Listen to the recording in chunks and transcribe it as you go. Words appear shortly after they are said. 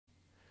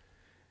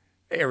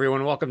Hey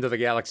everyone, welcome to the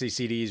Galaxy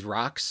CDs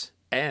Rocks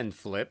and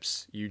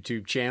Flips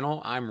YouTube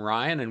channel. I'm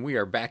Ryan and we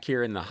are back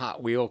here in the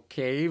Hot Wheel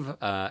Cave,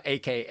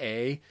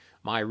 aka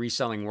my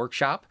reselling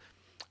workshop.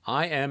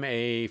 I am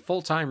a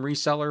full-time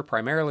reseller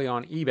primarily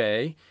on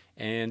eBay,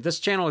 and this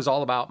channel is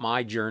all about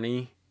my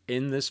journey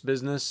in this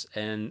business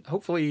and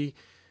hopefully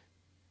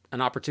an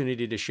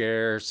opportunity to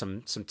share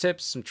some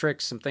tips, some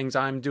tricks, some things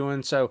I'm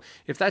doing. So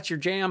if that's your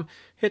jam,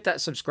 hit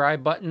that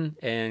subscribe button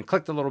and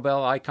click the little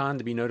bell icon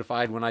to be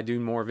notified when I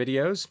do more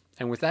videos.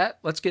 And with that,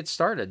 let's get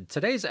started.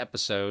 Today's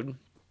episode,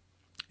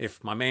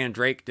 if my man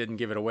Drake didn't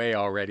give it away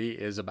already,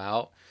 is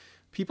about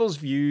people's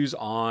views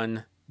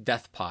on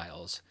death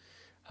piles.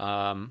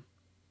 How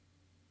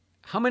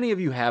many of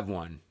you have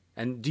one?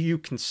 And do you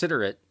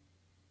consider it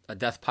a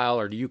death pile,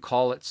 or do you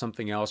call it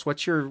something else?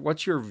 What's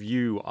your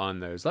view on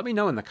those? Let me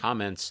know in the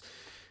comments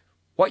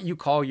what you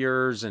call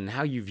yours and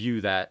how you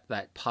view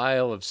that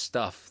pile of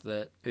stuff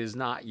that is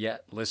not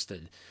yet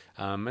listed.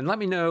 And let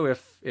me know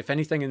if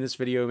anything in this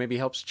video maybe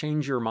helps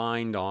change your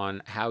mind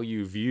on how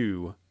you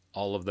view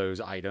all of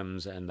those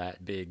items and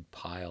that big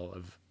pile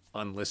of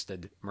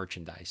unlisted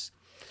merchandise.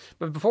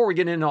 But before we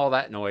get into all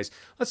that noise,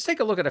 let's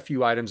take a look at a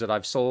few items that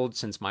I've sold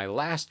since my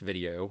last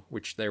video,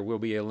 which there will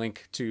be a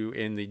link to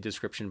in the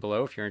description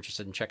below if you're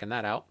interested in checking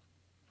that out.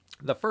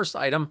 The first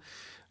item,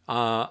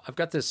 I've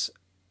got this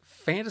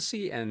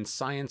fantasy and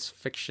science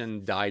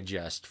fiction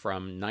digest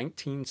from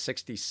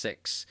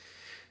 1966.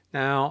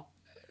 Now,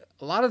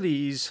 a lot of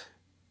these,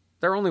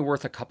 they're only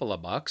worth a couple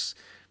of bucks,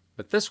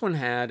 but this one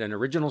had an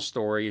original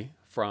story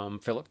from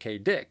Philip K.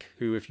 Dick,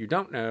 who, if you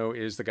don't know,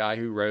 is the guy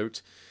who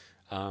wrote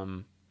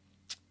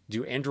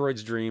Do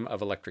Androids Dream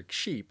of Electric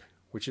Sheep,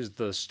 which is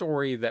the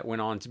story that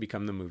went on to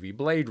become the movie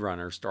Blade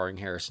Runner starring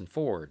Harrison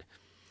Ford.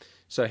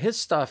 So his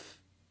stuff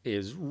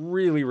is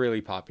really,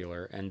 really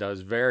popular and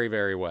does very,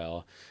 very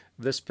well.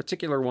 This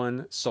particular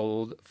one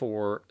sold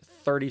for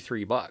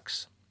 33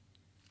 bucks.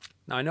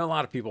 Now, I know a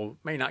lot of people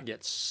may not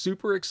get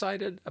super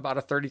excited about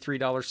a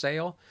 $33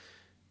 sale.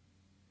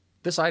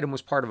 This item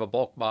was part of a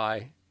bulk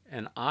buy,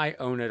 and I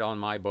own it on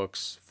my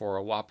books for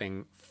a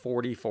whopping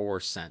 44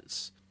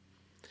 cents.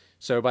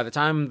 So by the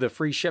time the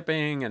free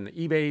shipping and the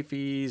eBay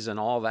fees and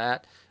all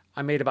that,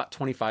 I made about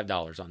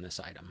 $25 on this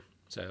item.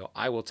 So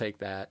I will take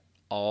that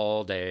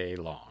all day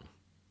long.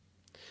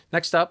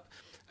 Next up,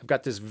 I've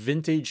got this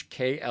vintage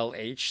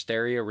KLH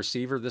stereo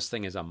receiver. This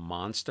thing is a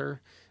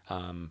monster.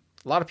 A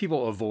lot of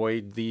people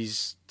avoid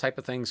these type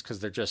of things because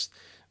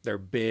they're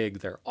big,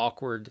 they're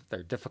awkward,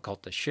 they're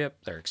difficult to ship,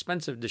 they're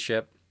expensive to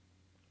ship.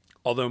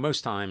 Although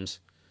most times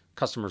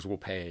customers will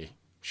pay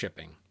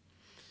shipping.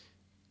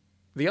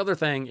 The other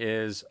thing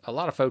is a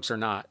lot of folks are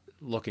not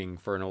looking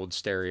for an old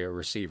stereo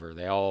receiver.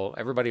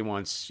 Everybody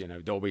wants,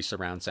 Dolby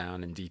surround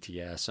sound and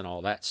DTS and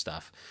all that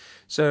stuff.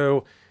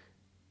 So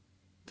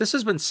this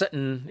has been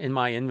sitting in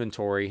my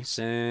inventory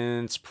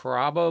since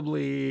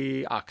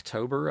probably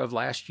October of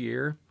last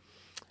year.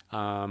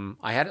 I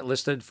had it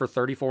listed for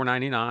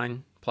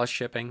 $34.99 plus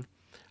shipping.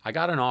 I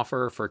got an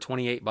offer for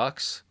 28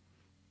 bucks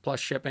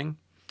plus shipping,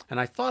 and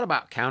I thought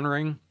about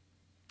countering,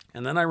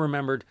 and then I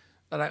remembered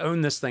that I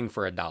own this thing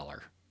for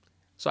 $1.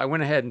 So I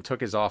went ahead and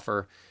took his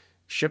offer,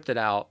 shipped it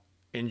out.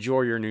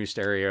 Enjoy your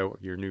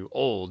new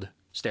old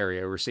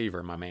stereo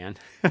receiver, my man.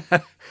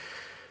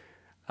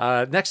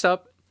 Next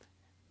up,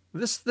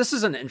 this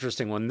is an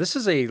interesting one. This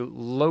is a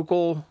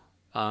local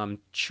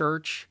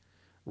church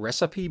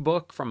recipe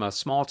book from a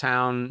small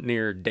town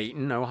near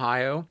Dayton,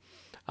 Ohio.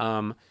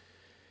 It's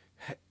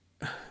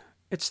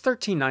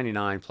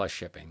 $13.99 plus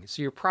shipping.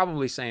 So you're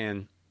probably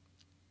saying,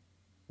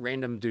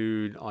 random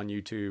dude on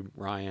YouTube,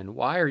 Ryan,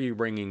 why are you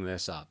bringing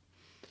this up?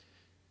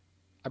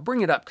 I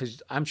bring it up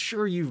because I'm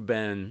sure you've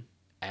been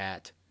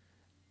at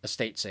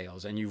estate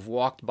sales and you've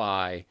walked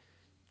by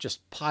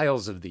just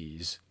piles of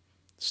these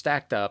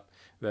stacked up,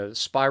 the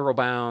spiral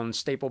bound,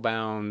 staple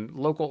bound,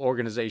 local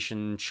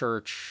organization,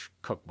 church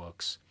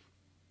cookbooks.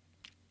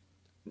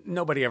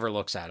 Nobody ever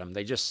looks at them.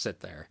 They just sit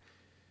there.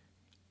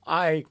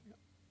 I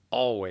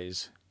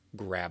always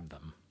grab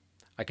them.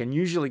 I can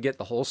usually get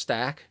the whole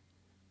stack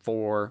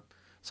for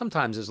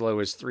sometimes as low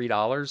as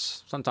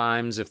 $3.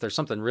 Sometimes if there's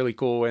something really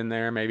cool in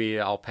there,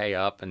 maybe I'll pay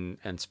up and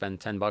spend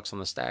 10 bucks on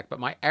the stack. But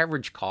my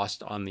average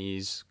cost on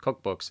these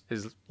cookbooks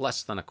is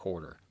less than a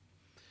quarter.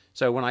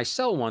 So when I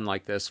sell one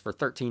like this for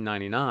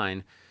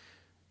 $13.99,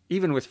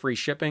 even with free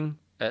shipping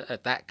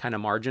at that kind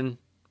of margin,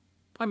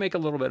 I make a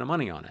little bit of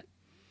money on it.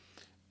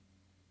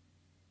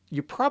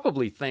 You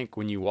probably think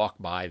when you walk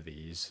by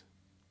these,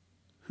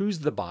 who's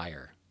the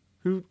buyer?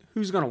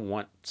 Who's going to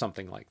want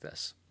something like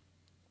this?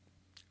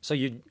 So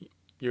you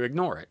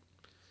ignore it.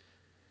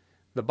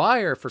 The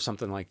buyer for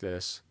something like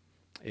this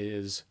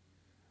is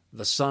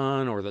the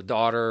son or the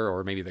daughter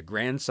or maybe the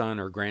grandson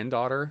or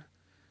granddaughter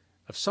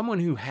of someone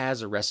who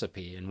has a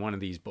recipe in one of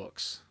these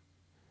books,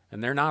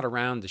 and they're not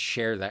around to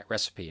share that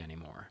recipe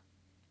anymore.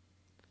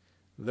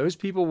 Those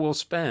people will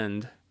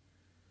spend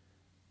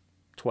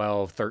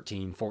 $12,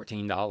 $13,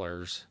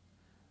 $14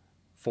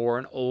 for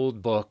an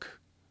old book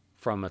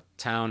from a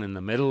town in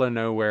the middle of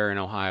nowhere in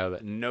Ohio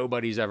that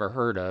nobody's ever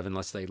heard of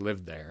unless they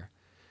lived there.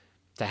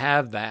 to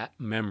have that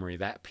memory,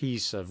 that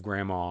piece of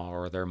grandma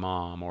or their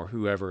mom or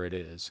whoever it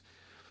is.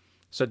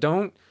 So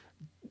don't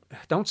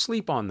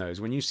sleep on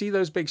those. When you see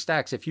those big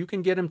stacks, if you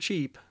can get them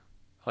cheap,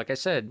 like I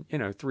said,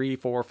 $3, $4,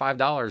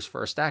 $5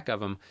 for a stack of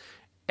them,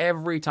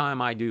 every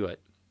time I do it,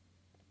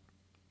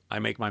 I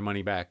make my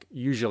money back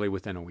usually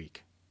within a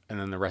week. And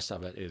then the rest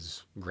of it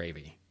is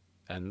gravy.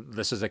 And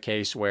this is a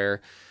case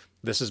where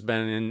this has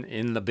been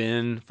in the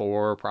bin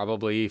for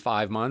probably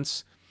 5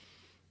 months.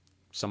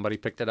 Somebody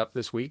picked it up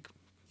this week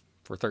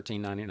for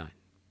 $13.99.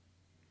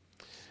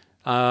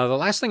 The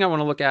last thing I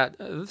want to look at,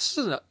 this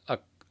is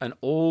an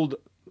old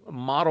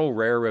model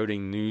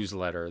railroading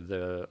newsletter,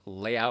 the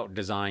Layout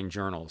Design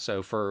Journal.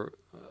 So for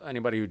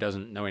anybody who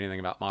doesn't know anything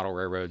about model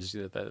railroads,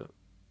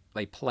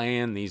 they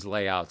plan these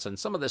layouts, and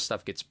some of this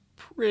stuff gets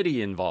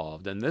pretty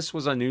involved. And this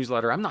was a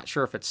newsletter. I'm not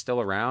sure if it's still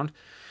around,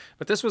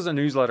 but this was a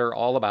newsletter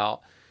all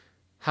about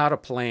how to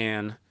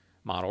plan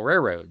model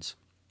railroads.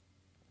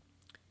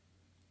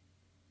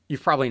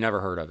 You've probably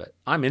never heard of it.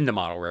 I'm into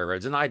model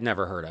railroads, and I'd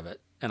never heard of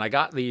it. And I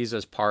got these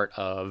as part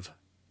of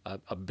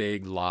a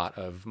big lot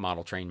of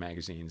model train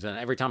magazines. And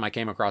every time I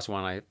came across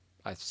one,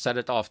 I set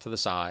it off to the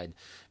side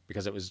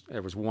because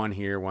there was one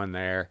here, one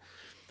there.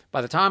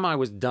 By the time I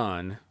was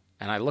done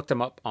and I looked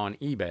them up on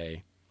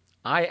eBay,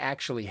 I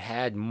actually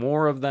had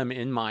more of them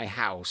in my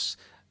house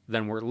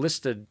than were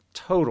listed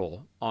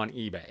total on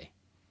eBay.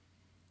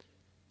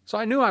 So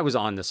I knew I was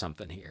on to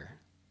something here.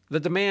 The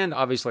demand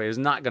obviously is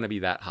not going to be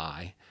that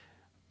high,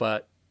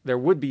 but there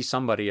would be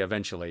somebody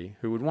eventually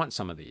who would want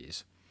some of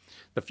these.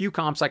 The few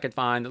comps I could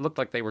find, it looked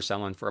like they were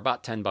selling for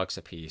about $10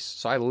 a piece.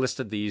 So I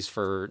listed these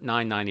for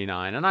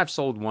 $9.99, and I've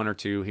sold one or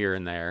two here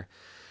and there.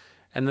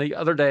 And the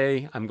other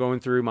day, I'm going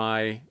through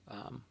my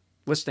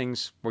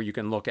listings where you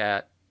can look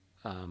at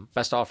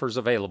best offers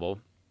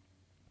available.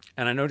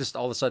 And I noticed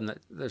all of a sudden that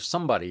there's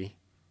somebody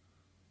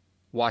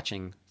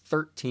watching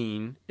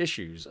 13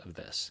 issues of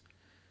this.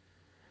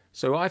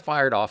 So I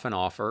fired off an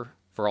offer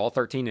for all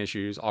 13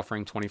 issues,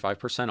 offering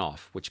 25%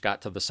 off, which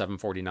got to the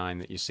 $7.49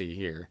 that you see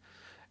here.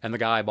 And the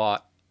guy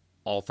bought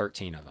all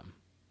 13 of them.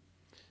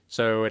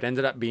 So it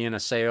ended up being a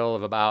sale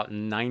of about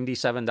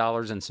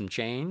 $97 and some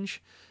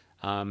change.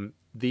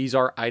 These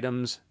are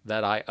items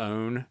that I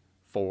own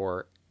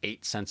for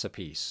 8 cents a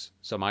piece.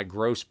 So my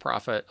gross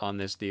profit on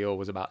this deal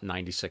was about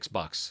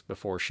 $96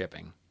 before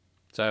shipping.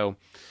 So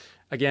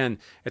again,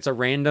 it's a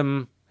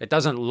random, it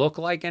doesn't look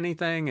like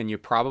anything. And you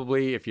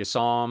probably, if you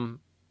saw them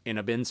in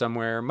a bin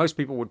somewhere, most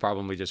people would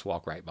probably just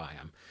walk right by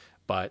them.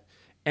 But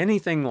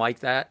anything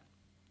like that,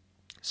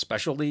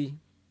 specialty,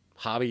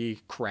 hobby,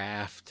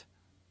 craft,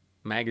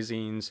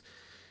 magazines,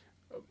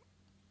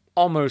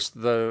 almost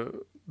the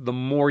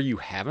more you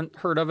haven't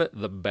heard of it,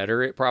 the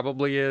better it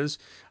probably is.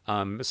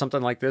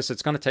 Something like this,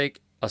 it's going to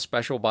take a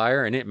special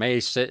buyer, and it may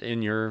sit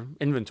in your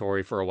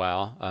inventory for a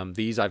while.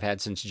 These I've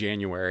had since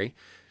January,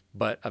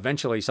 but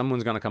eventually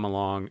someone's going to come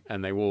along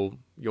and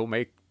you'll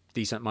make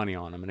decent money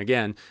on them. And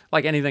again,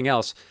 like anything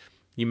else,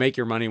 you make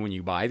your money when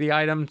you buy the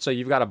item, so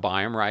you've got to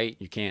buy them right.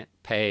 You can't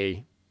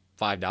pay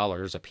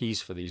 $5 a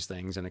piece for these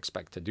things and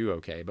expect to do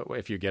okay. But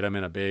if you get them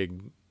in a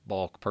big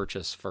bulk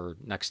purchase for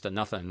next to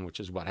nothing, which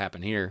is what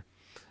happened here,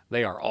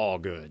 they are all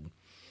good.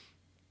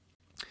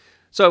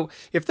 So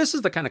if this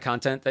is the kind of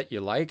content that you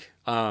like,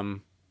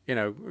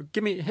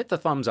 hit the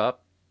thumbs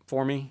up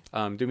for me.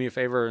 Do me a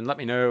favor and let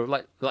me know,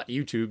 let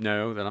YouTube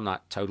know that I'm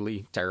not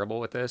totally terrible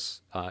with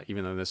this,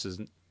 even though this is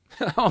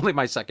only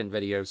my second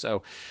video.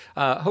 So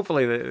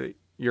hopefully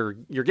you're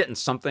getting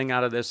something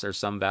out of this. There's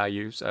some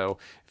value. So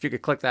if you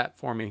could click that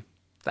for me,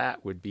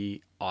 that would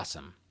be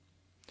awesome.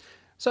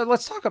 So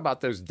let's talk about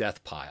those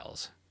death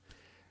piles.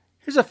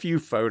 Here's a few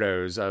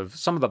photos of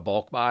some of the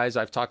bulk buys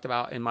I've talked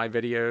about in my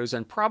videos,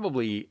 and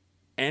probably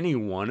any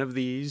one of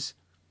these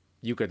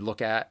you could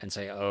look at and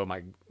say, oh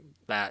my,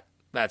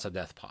 that's a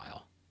death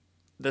pile.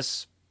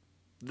 This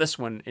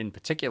one in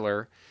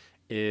particular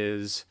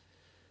is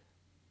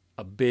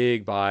a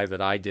big buy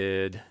that I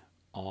did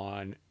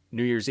on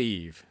New Year's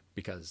Eve,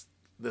 because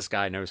this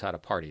guy knows how to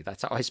party.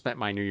 That's how I spent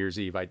my New Year's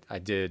Eve. I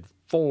did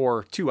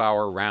 4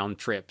 2-hour round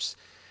trips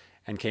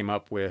and came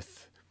up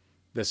with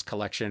this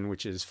collection,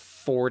 which is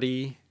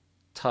 40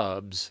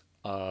 tubs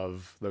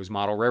of those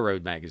model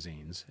railroad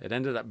magazines. It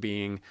ended up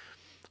being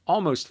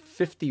almost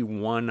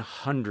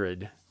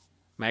 5,100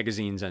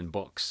 magazines and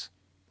books,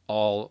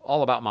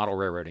 all about model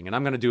railroading. And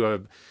I'm going to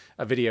do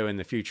a video in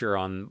the future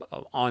on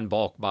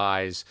bulk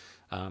buys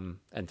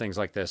and things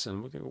like this,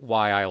 and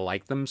why I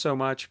like them so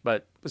much.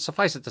 But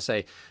suffice it to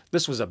say,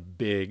 this was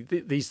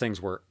these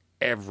things were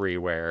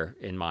everywhere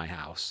in my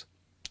house.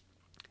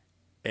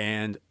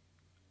 And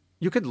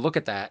you could look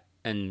at that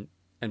and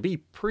be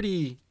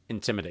pretty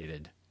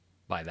intimidated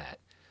by that.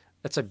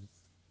 That's a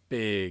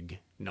big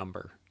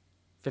number,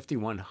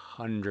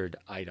 5,100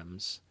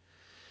 items.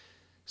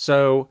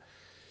 So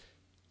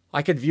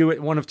I could view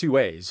it one of two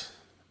ways.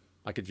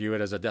 I could view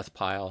it as a death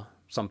pile,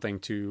 something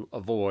to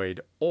avoid,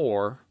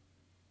 or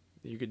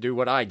you could do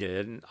what I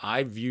did, and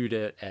I viewed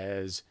it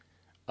as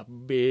a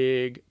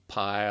big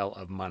pile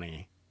of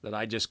money that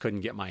I just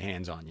couldn't get my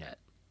hands on yet.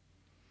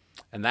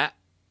 And that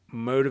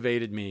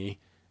motivated me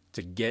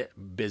to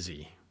get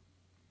busy.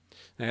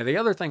 Now, the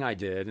other thing I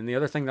did, and the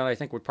other thing that I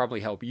think would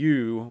probably help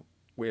you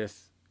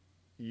with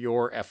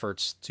your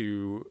efforts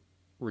to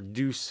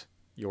reduce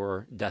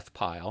your death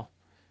pile,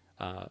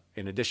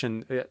 in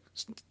addition,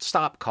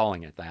 stop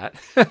calling it that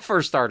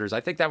for starters.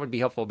 I think that would be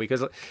helpful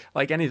because,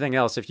 like anything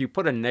else, if you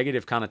put a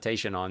negative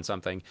connotation on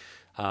something,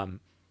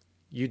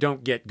 you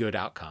don't get good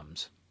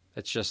outcomes.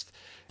 It's just,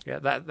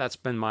 that's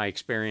been my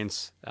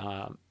experience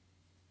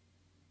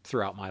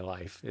throughout my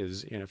life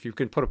is, if you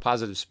can put a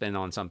positive spin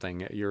on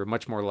something, you're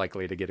much more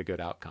likely to get a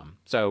good outcome.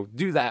 So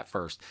do that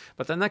first.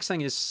 But the next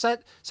thing is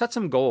set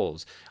some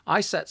goals.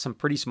 I set some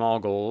pretty small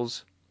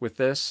goals with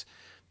this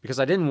because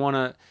I didn't want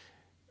to,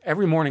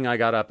 every morning I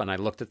got up and I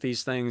looked at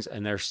these things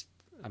and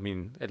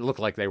it looked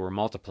like they were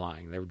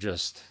multiplying. They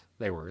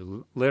were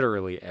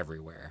literally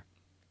everywhere.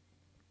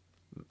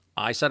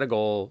 I set a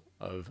goal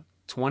of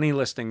 20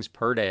 listings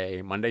per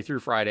day, Monday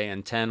through Friday,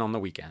 and 10 on the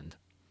weekend.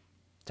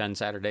 10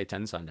 Saturday,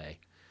 10 Sunday.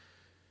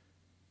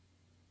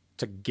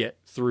 To get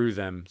through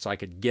them so I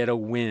could get a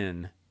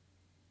win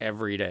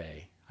every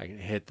day. I can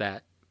hit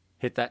that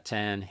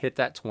 10, hit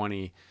that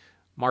 20,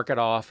 mark it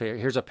off.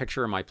 Here's a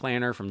picture of my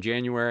planner from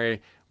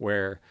January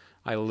where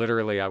I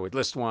would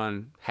list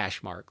one,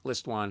 hash mark,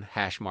 list one,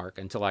 hash mark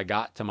until I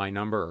got to my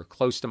number or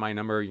close to my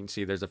number. You can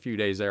see there's a few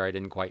days there I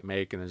didn't quite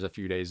make, and there's a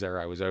few days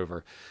there I was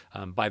over.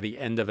 By the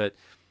end of it,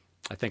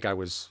 I think I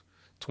was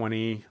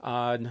 20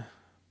 odd.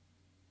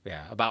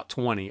 Yeah, about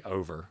 20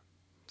 over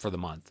for the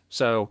month.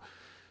 So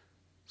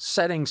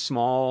setting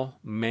small,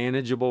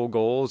 manageable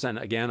goals. And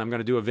again, I'm going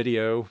to do a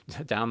video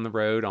down the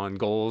road on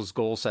goals,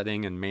 goal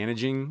setting, and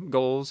managing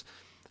goals.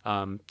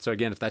 So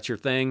again, if that's your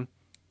thing,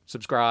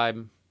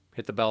 subscribe,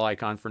 hit the bell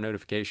icon for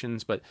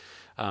notifications. But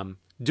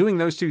doing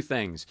those two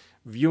things,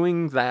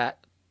 viewing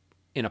that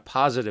in a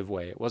positive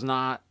way. It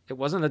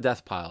wasn't a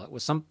death pile. It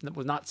was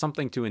not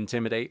something to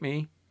intimidate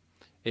me.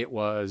 It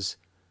was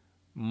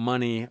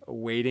money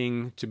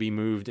waiting to be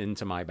moved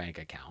into my bank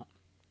account.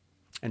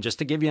 And just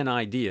to give you an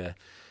idea,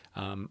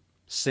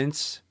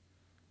 since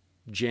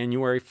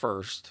January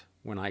 1st,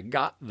 when I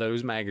got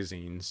those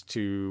magazines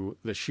to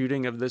the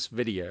shooting of this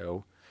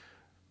video,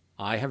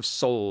 I have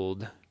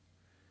sold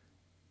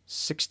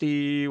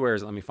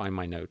let me find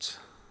my notes.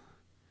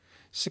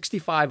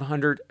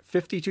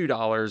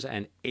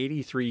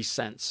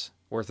 $6,552.83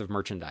 worth of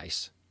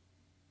merchandise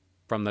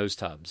from those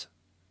tubs.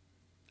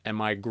 And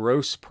my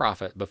gross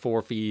profit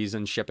before fees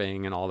and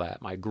shipping and all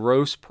that, my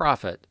gross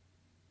profit,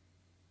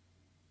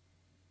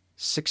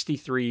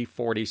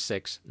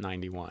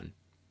 $63.46.91.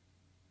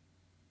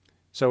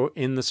 So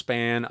in the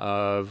span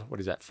of,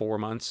 4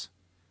 months,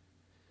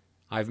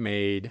 I've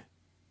made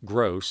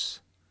gross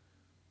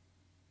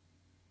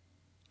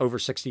over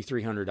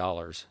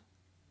 $6,300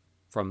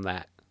 from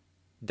that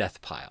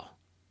death pile.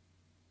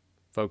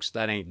 Folks,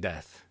 that ain't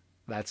death.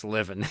 That's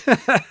living.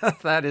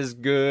 That is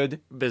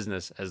good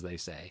business, as they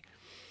say.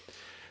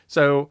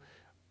 So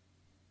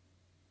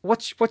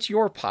what's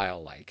your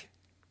pile like?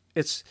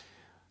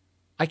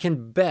 I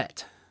can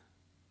bet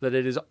that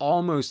it is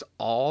almost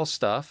all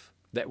stuff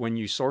that when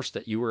you sourced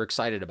it, you were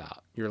excited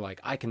about. You're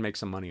like, I can make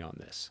some money on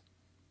this.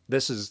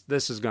 This is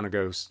going to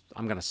go,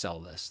 I'm going to sell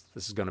this.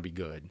 This is going to be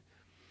good.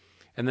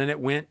 And then it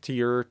went to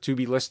your to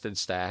be listed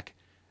stack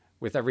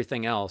with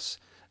everything else.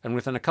 And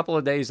within a couple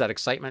of days, that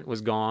excitement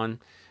was gone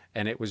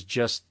and it was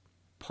just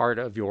part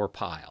of your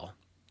pile.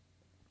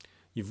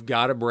 You've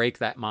got to break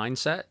that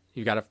mindset.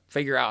 You've got to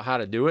figure out how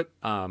to do it.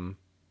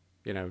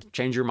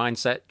 Change your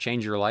mindset,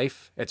 change your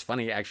life. It's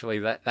funny, actually,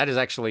 that is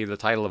actually the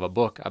title of a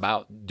book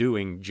about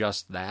doing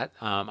just that.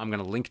 I'm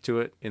going to link to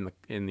it in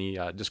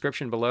the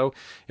description below.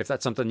 If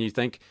that's something you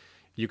think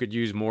you could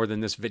use more than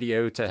this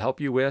video to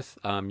help you with,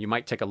 you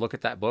might take a look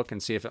at that book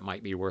and see if it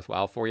might be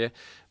worthwhile for you.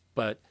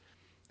 But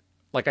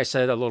like I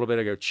said a little bit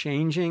ago,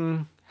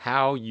 changing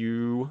how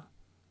you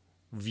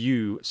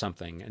view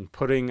something and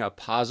putting a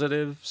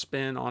positive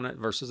spin on it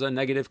versus a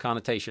negative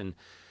connotation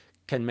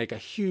can make a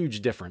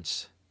huge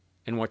difference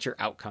in what your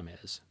outcome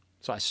is.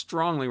 So I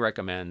strongly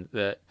recommend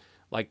that,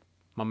 like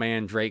my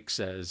man Drake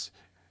says,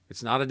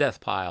 it's not a death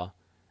pile,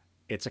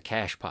 it's a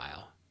cash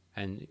pile.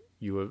 And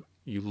you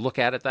look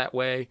at it that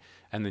way,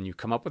 and then you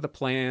come up with a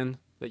plan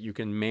that you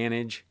can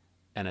manage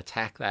and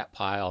attack that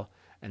pile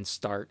and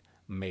start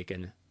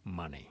making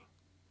money.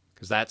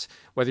 Because that's,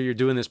 whether you're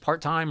doing this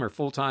part-time or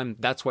full-time,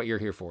 that's what you're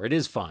here for. It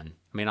is fun.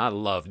 I mean, I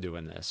love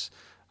doing this.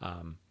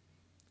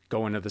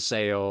 Going to the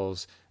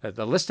sales,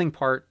 the listing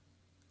part,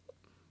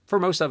 for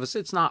most of us,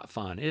 it's not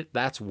fun.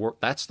 That's work.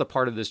 That's the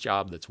part of this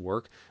job that's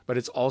work, but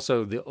it's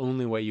also the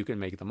only way you can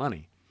make the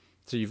money.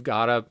 So you've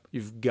got to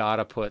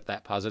put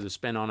that positive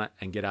spin on it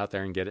and get out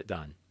there and get it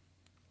done.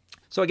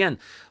 So again,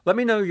 let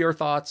me know your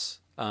thoughts.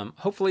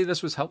 Hopefully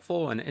this was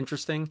helpful and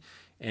interesting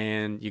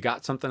and you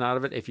got something out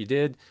of it. If you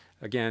did,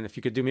 again, if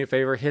you could do me a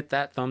favor, hit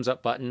that thumbs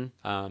up button.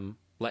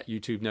 Let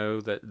YouTube know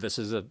that this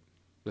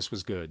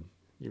was good.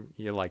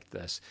 You liked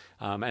this.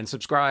 And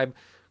subscribe.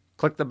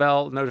 Click the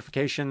bell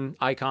notification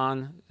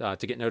icon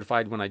to get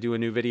notified when I do a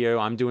new video.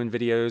 I'm doing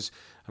videos.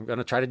 I'm going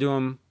to try to do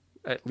them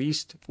at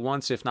least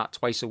once, if not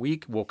twice a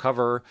week. We'll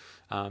cover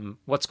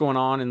what's going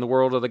on in the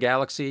world of the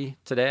Galaxy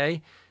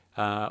today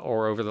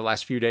or over the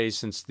last few days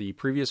since the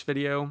previous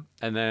video.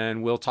 And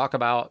then we'll talk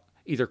about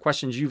either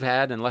questions you've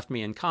had and left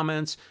me in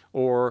comments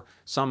or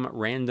some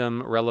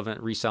random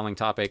relevant reselling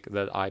topic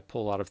that I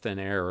pull out of thin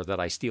air or that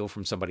I steal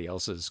from somebody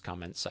else's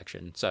comment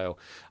section. So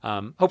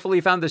hopefully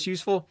you found this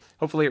useful.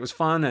 Hopefully it was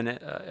fun and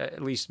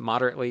at least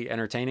moderately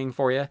entertaining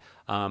for you.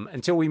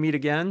 Until we meet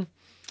again,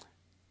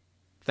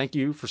 thank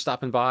you for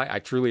stopping by. I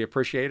truly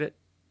appreciate it.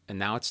 And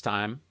now it's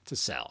time to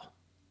sell.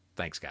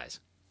 Thanks, guys.